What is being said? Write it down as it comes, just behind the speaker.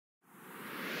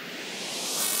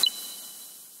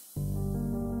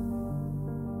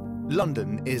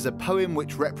London is a poem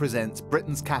which represents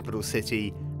Britain's capital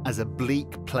city as a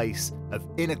bleak place of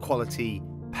inequality,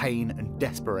 pain and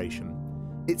desperation.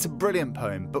 It's a brilliant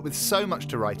poem, but with so much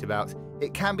to write about,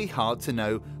 it can be hard to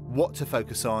know what to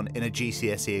focus on in a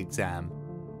GCSE exam.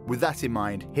 With that in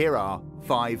mind, here are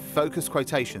 5 focus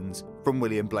quotations from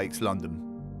William Blake's London.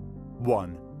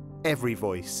 1. Every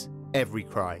voice, every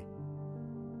cry.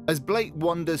 As Blake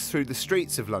wanders through the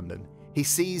streets of London, he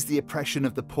sees the oppression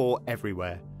of the poor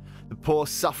everywhere. The poor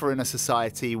suffer in a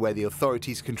society where the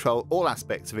authorities control all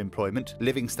aspects of employment,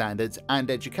 living standards and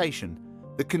education.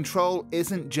 The control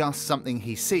isn't just something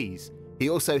he sees, he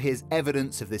also hears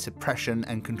evidence of this oppression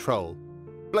and control.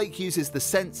 Blake uses the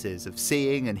senses of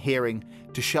seeing and hearing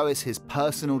to show us his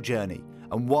personal journey,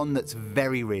 and one that's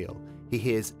very real. He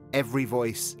hears every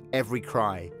voice, every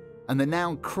cry, and the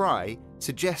noun cry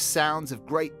suggests sounds of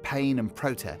great pain and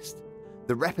protest.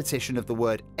 The repetition of the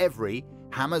word every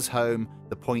hammers home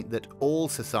the point that all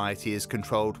society is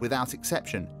controlled without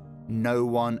exception. No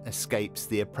one escapes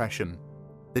the oppression.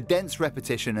 The dense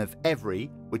repetition of every,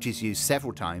 which is used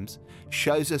several times,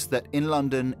 shows us that in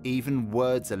London even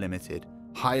words are limited,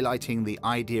 highlighting the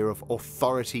idea of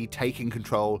authority taking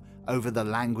control over the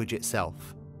language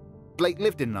itself. Blake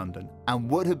lived in London and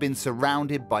would have been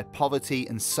surrounded by poverty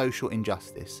and social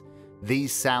injustice.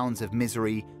 These sounds of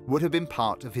misery would have been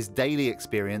part of his daily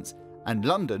experience, and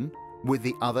London, with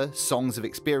the other Songs of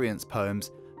Experience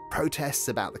poems, protests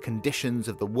about the conditions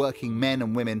of the working men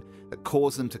and women that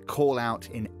cause them to call out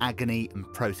in agony and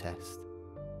protest.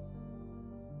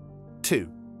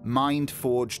 2.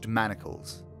 Mind-forged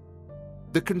manacles.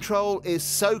 The control is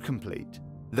so complete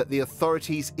that the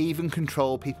authorities even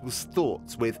control people's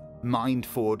thoughts with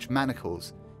mind-forged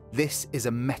manacles. This is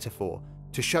a metaphor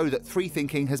to show that free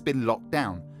thinking has been locked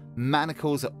down.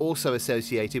 Manacles are also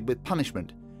associated with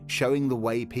punishment, showing the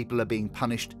way people are being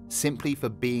punished simply for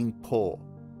being poor.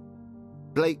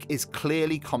 Blake is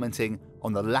clearly commenting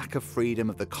on the lack of freedom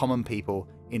of the common people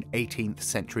in 18th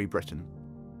century Britain.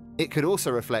 It could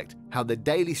also reflect how the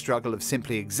daily struggle of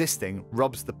simply existing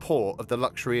robs the poor of the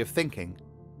luxury of thinking.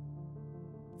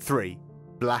 3.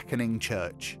 Blackening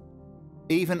church.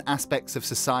 Even aspects of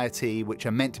society which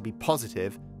are meant to be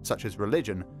positive, such as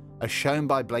religion, are shown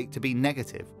by Blake to be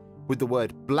negative, with the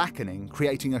word blackening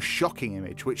creating a shocking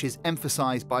image which is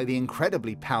emphasised by the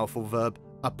incredibly powerful verb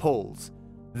appalls.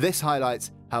 This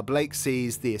highlights how Blake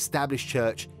sees the established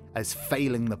church as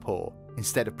failing the poor.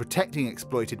 Instead of protecting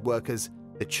exploited workers,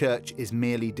 the church is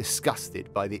merely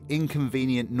disgusted by the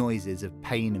inconvenient noises of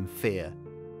pain and fear.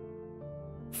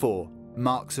 4.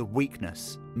 Marks of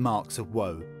weakness, marks of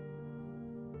woe.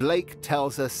 Blake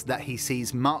tells us that he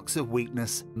sees marks of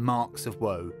weakness, marks of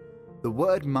woe. The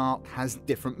word mark has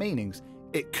different meanings.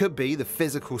 It could be the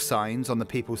physical signs on the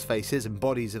people's faces and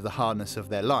bodies of the hardness of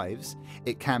their lives.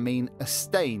 It can mean a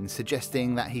stain,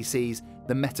 suggesting that he sees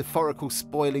the metaphorical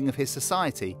spoiling of his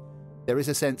society. There is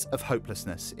a sense of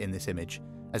hopelessness in this image,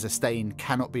 as a stain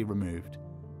cannot be removed.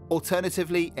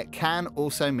 Alternatively, it can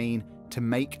also mean to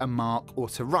make a mark or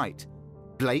to write.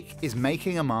 Blake is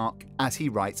making a mark as he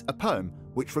writes a poem,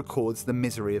 which records the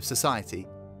misery of society.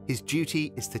 His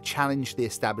duty is to challenge the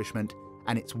establishment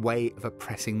and its way of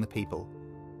oppressing the people.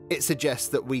 It suggests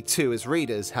that we too as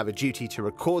readers have a duty to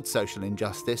record social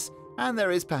injustice, and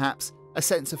there is perhaps a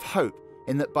sense of hope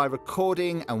in that by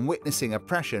recording and witnessing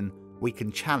oppression, we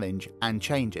can challenge and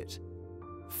change it.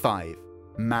 5.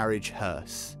 Marriage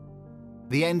hearse.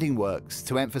 The ending works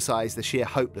to emphasise the sheer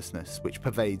hopelessness which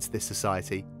pervades this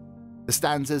society. The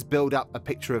stanzas build up a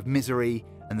picture of misery,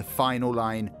 and the final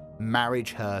line,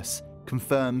 marriage hearse,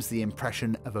 confirms the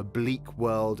impression of a bleak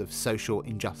world of social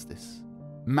injustice.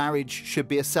 Marriage should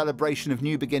be a celebration of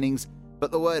new beginnings,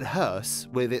 but the word hearse,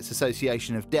 with its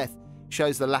association of death,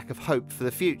 shows the lack of hope for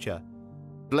the future.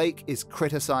 Blake is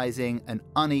criticising an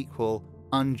unequal,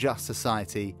 unjust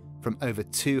society from over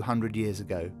 200 years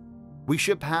ago. We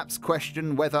should perhaps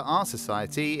question whether our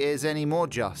society is any more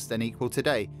just and equal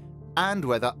today, and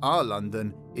whether our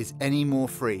London is any more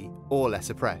free or less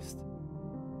oppressed.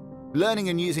 Learning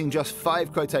and using just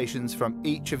 5 quotations from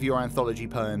each of your anthology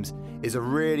poems is a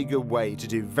really good way to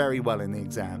do very well in the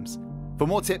exams. For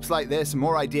more tips like this and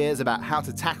more ideas about how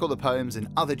to tackle the poems and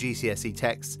other GCSE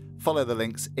texts, follow the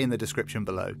links in the description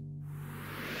below.